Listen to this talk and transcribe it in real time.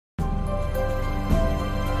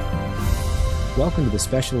Welcome to the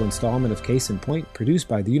special installment of Case in Point produced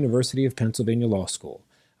by the University of Pennsylvania Law School.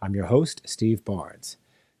 I'm your host, Steve Barnes.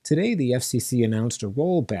 Today, the FCC announced a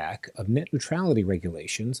rollback of net neutrality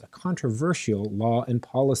regulations, a controversial law and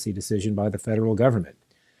policy decision by the federal government.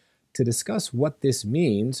 To discuss what this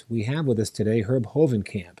means, we have with us today Herb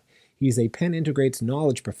Hovenkamp. He's a Penn Integrates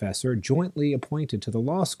Knowledge Professor jointly appointed to the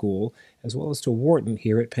law school as well as to Wharton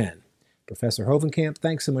here at Penn. Professor Hovenkamp,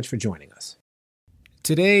 thanks so much for joining us.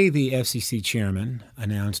 Today, the FCC chairman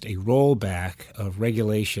announced a rollback of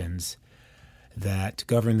regulations that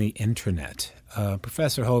govern the Internet.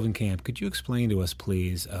 Professor Hovenkamp, could you explain to us,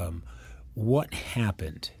 please, what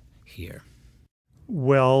happened here?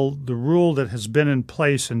 Well, the rule that has been in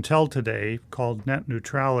place until today, called net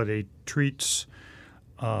neutrality, treats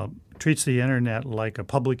the Internet like a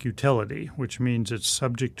public utility, which means it's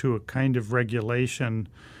subject to a kind of regulation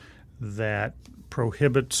that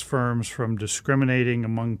prohibits firms from discriminating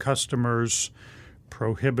among customers,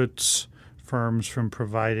 prohibits firms from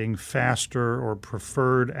providing faster or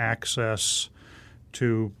preferred access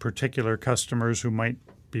to particular customers who might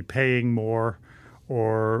be paying more,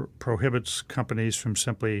 or prohibits companies from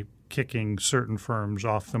simply kicking certain firms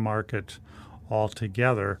off the market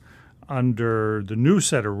altogether. Under the new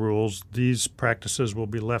set of rules, these practices will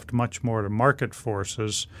be left much more to market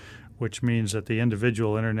forces, which means that the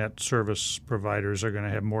individual Internet service providers are going to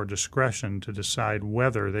have more discretion to decide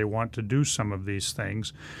whether they want to do some of these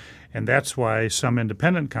things. And that's why some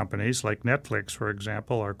independent companies, like Netflix, for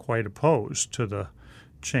example, are quite opposed to the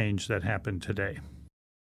change that happened today.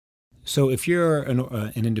 So if you're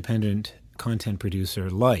an independent content producer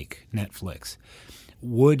like Netflix,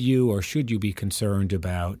 would you or should you be concerned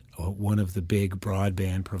about one of the big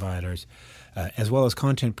broadband providers, as well as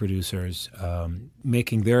content producers,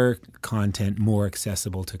 making their content more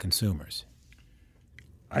accessible to consumers?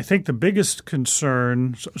 I think the biggest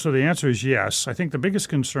concern, so the answer is yes. I think the biggest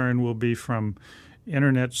concern will be from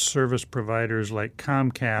Internet service providers like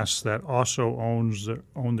Comcast that also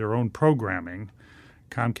own their own programming.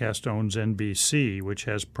 Comcast owns NBC, which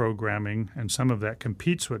has programming, and some of that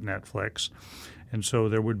competes with Netflix. And so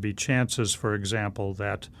there would be chances, for example,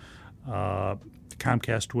 that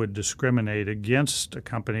Comcast would discriminate against a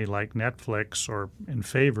company like Netflix or in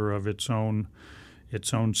favor of its own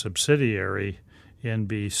subsidiary,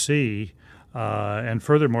 NBC. And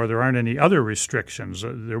furthermore, there aren't any other restrictions.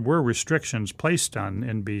 There were restrictions placed on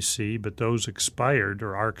NBC, but those expired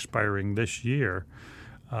or are expiring this year.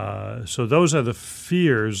 So those are the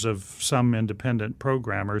fears of some independent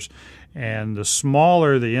programmers. And the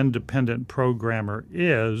smaller the independent programmer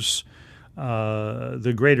is,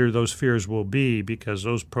 the greater those fears will be, because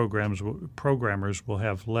those programmers will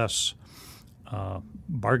have less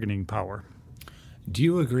bargaining power. Do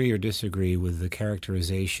you agree or disagree with the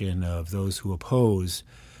characterization of those who oppose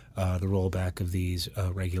the rollback of these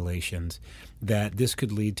regulations that this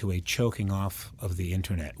could lead to a choking off of the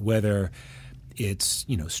Internet, whether it's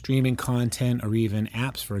streaming content or even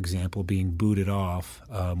apps, for example, being booted off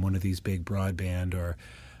one of these big broadband or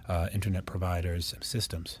Internet providers'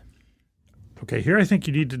 systems? Okay, here I think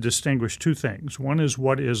you need to distinguish two things. One is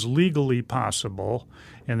what is legally possible,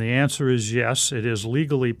 and the answer is yes, it is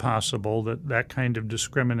legally possible that that kind of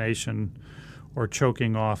discrimination or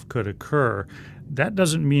choking off could occur. That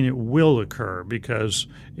doesn't mean it will occur, because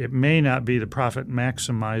it may not be the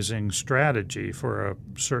profit-maximizing strategy for a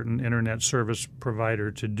certain Internet service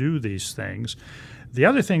provider to do these things. The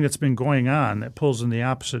other thing that's been going on that pulls in the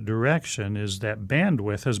opposite direction is that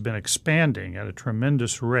bandwidth has been expanding at a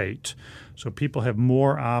tremendous rate. So people have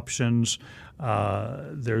more options.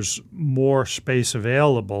 There's more space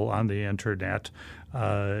available on the Internet.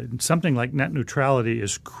 Something like net neutrality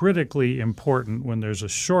is critically important when there's a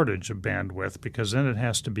shortage of bandwidth, because then it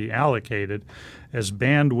has to be allocated. As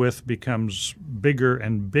bandwidth becomes bigger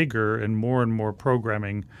and bigger and more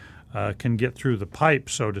programming can get through the pipe,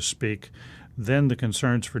 so to speak, then the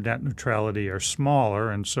concerns for net neutrality are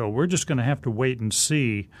smaller. And so we're just going to have to wait and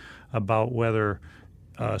see about whether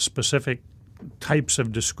specific types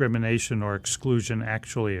of discrimination or exclusion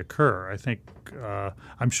actually occur. I think,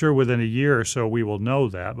 I'm sure within a year or so we will know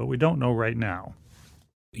that, but we don't know right now.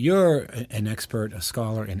 You're an expert, a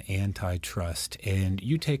scholar in antitrust, and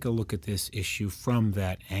you take a look at this issue from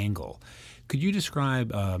that angle. Could you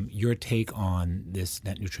describe your take on this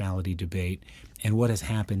net neutrality debate and what has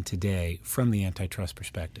happened today from the antitrust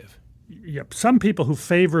perspective? Yep. Some people who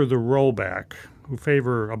favor the rollback, who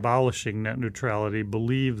favor abolishing net neutrality,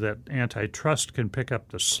 believe that antitrust can pick up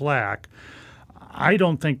the slack. I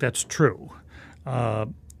don't think that's true.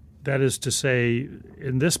 That is to say,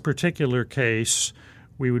 in this particular case,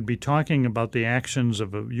 we would be talking about the actions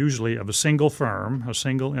of usually of a single firm, a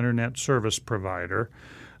single internet service provider,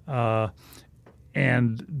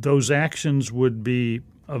 and those actions would be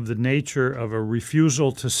of the nature of a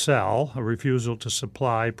refusal to sell, a refusal to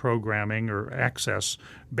supply programming or access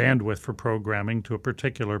bandwidth for programming to a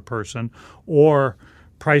particular person, or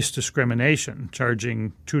price discrimination,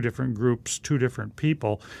 charging two different groups, two different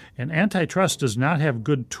people. And antitrust does not have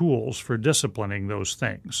good tools for disciplining those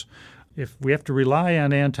things. If we have to rely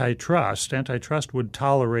on antitrust would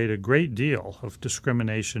tolerate a great deal of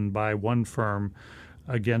discrimination by one firm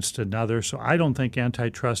against another. So I don't think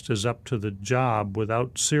antitrust is up to the job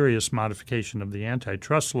without serious modification of the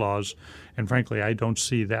antitrust laws. And frankly, I don't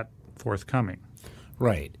see that forthcoming.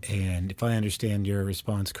 Right. And if I understand your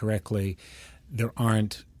response correctly, there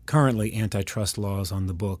aren't currently antitrust laws on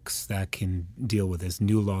the books that can deal with this.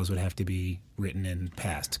 New laws would have to be written and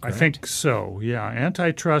passed, correct? I think so, yeah.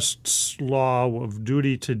 Antitrust's law of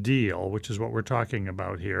duty to deal, which is what we're talking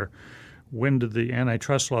about here, when do the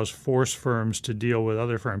antitrust laws force firms to deal with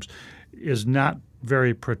other firms, is not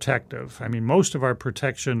very protective. I mean, most of our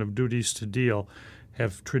protection of duties to deal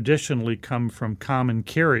have traditionally come from common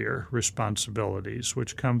carrier responsibilities,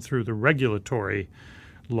 which come through the regulatory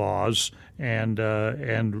laws, and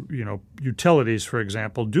utilities, for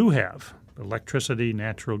example, do have electricity,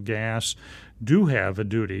 natural gas, do have a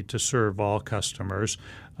duty to serve all customers,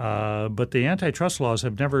 but the antitrust laws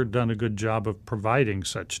have never done a good job of providing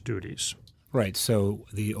such duties. Right. So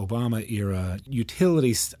the Obama-era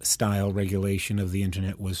utility-style regulation of the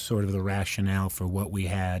Internet was sort of the rationale for what we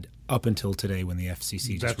had up until today when the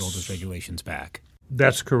FCC just rolled those regulations back.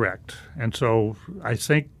 That's correct. And so I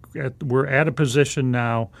think we're at a position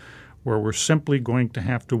now where we're simply going to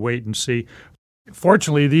have to wait and see.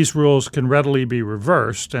 Fortunately, these rules can readily be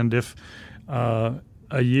reversed, and if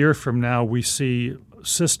a year from now we see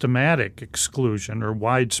systematic exclusion or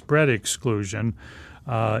widespread exclusion,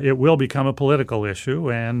 it will become a political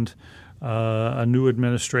issue, and a new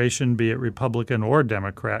administration, be it Republican or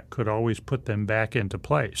Democrat, could always put them back into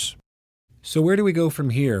place. So where do we go from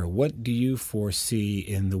here? What do you foresee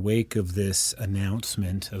in the wake of this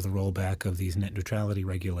announcement of the rollback of these net neutrality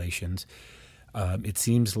regulations? It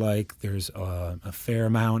seems like there's a fair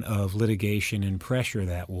amount of litigation and pressure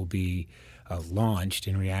that will be launched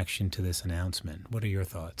in reaction to this announcement. What are your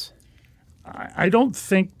thoughts? I don't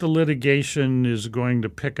think the litigation is going to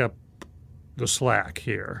pick up the slack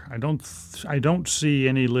here. I don't see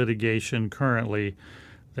any litigation currently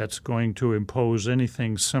that's going to impose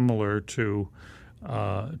anything similar to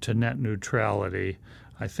net neutrality.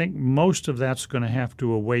 I think most of that's going to have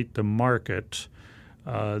to await the market.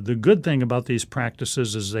 The good thing about these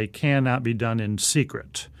practices is they cannot be done in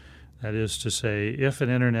secret. That is to say, if an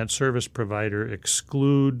internet service provider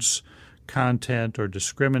excludes content or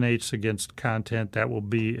discriminates against content, that will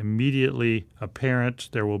be immediately apparent.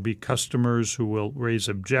 There will be customers who will raise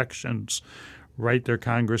objections, write their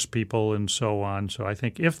congresspeople, and so on. So I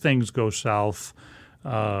think if things go south,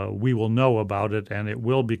 we will know about it and it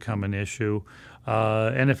will become an issue.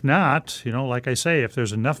 And if not, like I say, if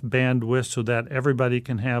there's enough bandwidth so that everybody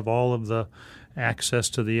can have all of the access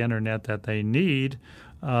to the internet that they need,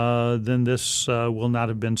 then this will not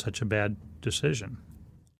have been such a bad decision.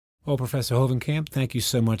 Well, Professor Hovenkamp, thank you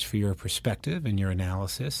so much for your perspective and your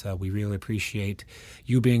analysis. We really appreciate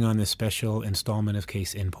you being on this special installment of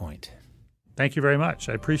Case in Point. Thank you very much.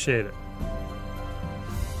 I appreciate it.